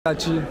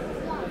Achi.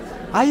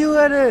 Are you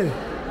ready?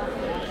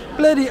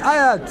 Play the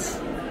Ayat.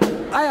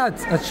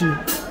 Ayat, Achi.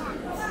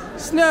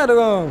 Snare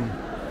drum.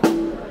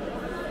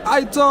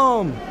 High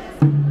tom.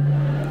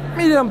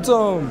 Medium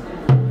tom.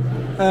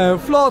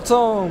 Floor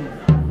tom.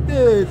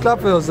 Hey, clap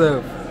for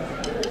yourself.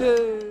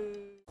 Hey.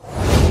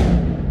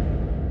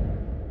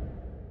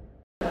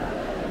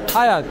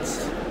 Ayat.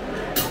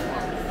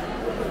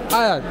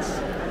 Ayat.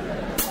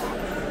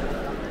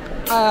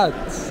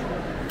 Ayat.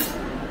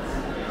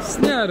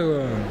 Snare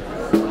drum.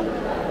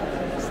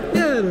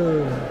 Snare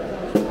drum.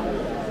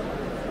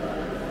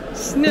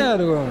 Snare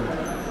drum.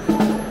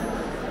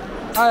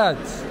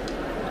 Ayat.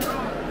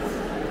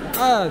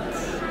 Ayat.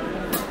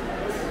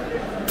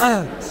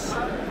 Ayat.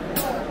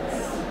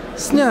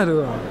 Snare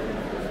drum.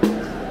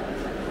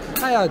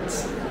 Ayat.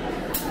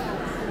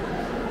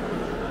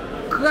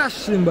 Crash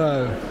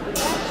cymbal.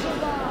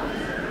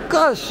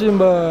 Crash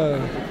cymbal.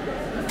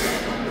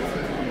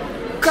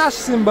 Crash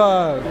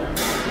cymbal.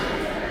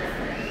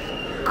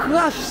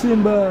 Crash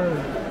cymbal.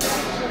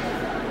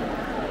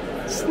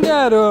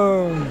 Snare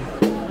drum.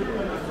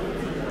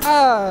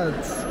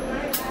 Ayat.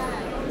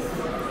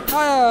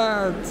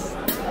 Ayat.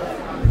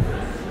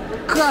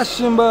 Crash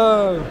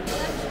cymbal.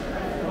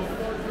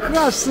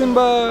 Crash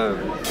cymbal.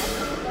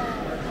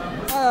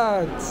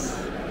 Ayat.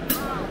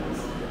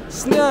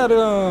 Snare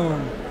drum.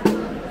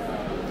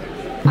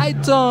 High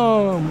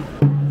tom.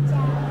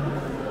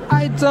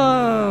 High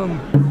tom.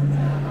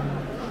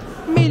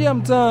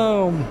 Medium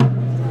tom.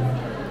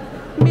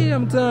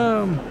 Medium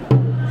tom.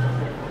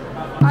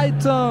 High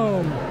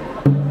tom.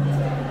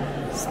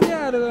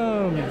 Snare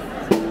drum.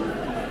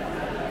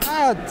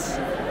 Ayat.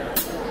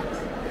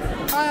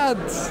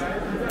 Ayat.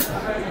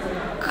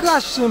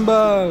 Crash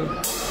cymbal.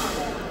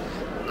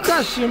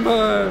 Crash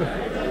cymbal.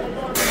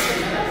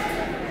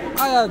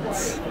 Ayat.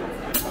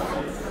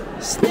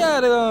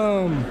 Snare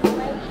drum.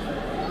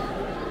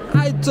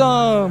 High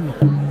tom.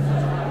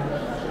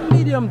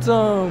 Medium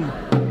tom.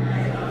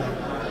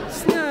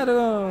 Snare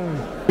drum.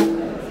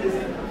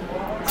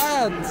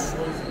 Ayat.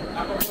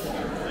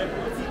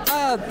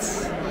 Ayat.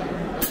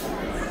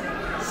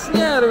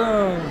 Snare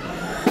drum.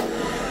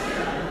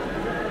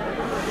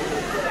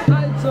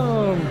 High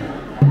tom.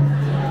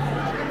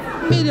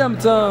 Medium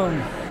tom.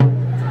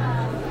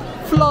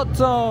 Floor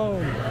tom.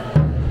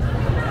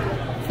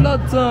 Floor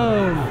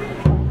tom.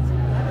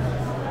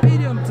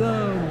 Medium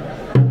tom.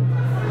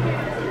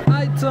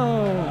 High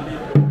tom.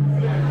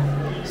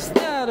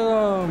 Snare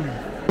drum.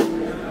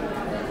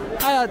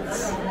 Ayat.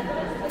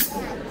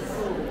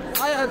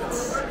 Ayat.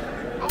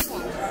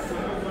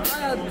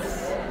 Ayat.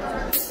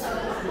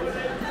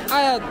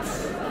 Ayat.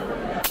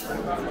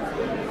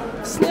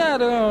 Snare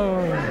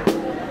drum.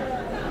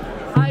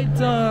 High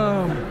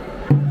tom.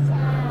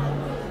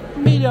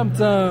 Medium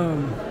tom.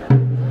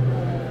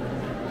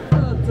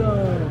 Low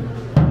tom.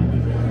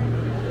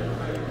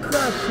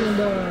 Crash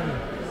cymbal.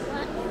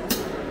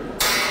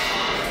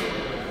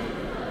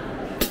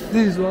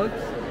 This is what?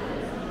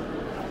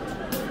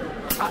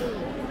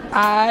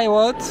 I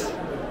what?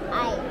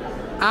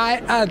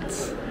 I at.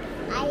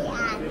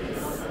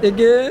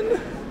 Again.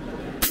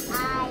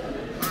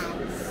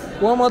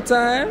 One more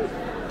time.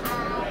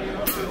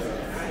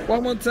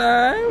 One more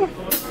time.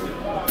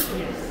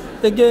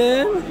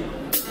 Again.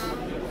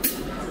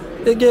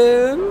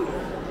 Again.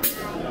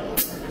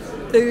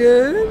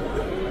 Again.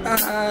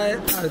 I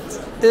at.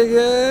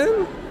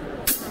 Again.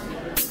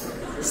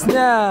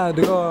 Snare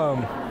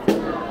drum.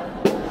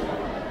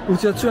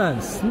 With your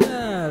trance.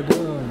 Snare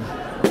drum.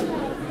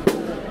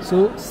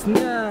 So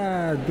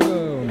snare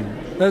drum.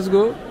 Let's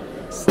go.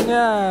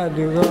 Snare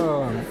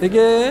drum.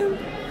 Again.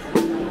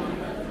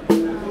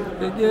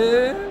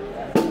 Again.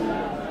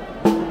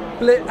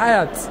 Play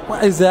Ayat.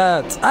 What is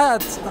that?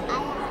 Ayat.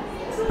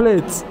 Play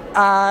it.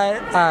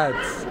 Ayat.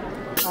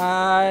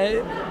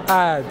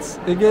 Ayat.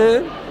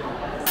 Again.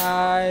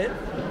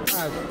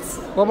 Ayat.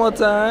 One more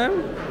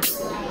time.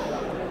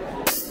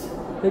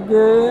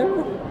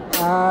 Again.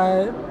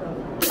 Ayat.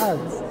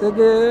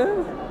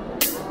 Again.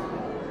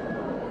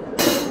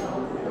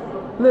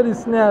 Play the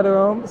snare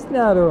drum.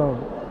 Snare drum.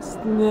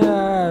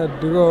 Snare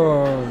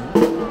drum.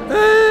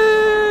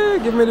 Hey,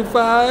 give me the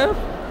 5.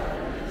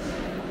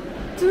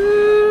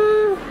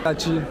 2.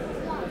 Achi.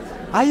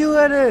 Are you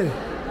ready?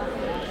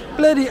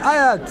 Play the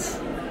Ayat.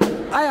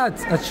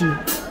 Ayat, Achi.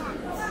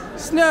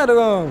 Snare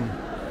drum.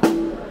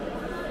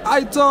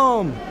 High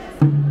tom.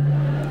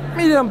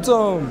 Medium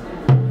tom.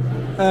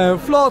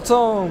 Floor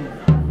tom.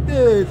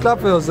 Hey, clap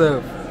for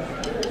yourself.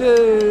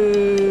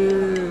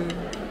 Hey.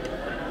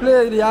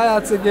 Play the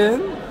Ayat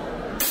again.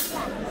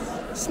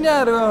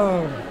 Snare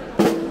drum.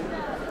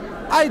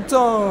 High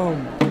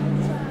tom.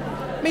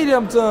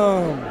 Medium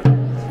tom.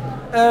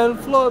 And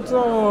floor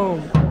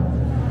tom.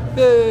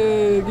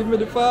 Hey, give me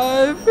the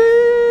 5.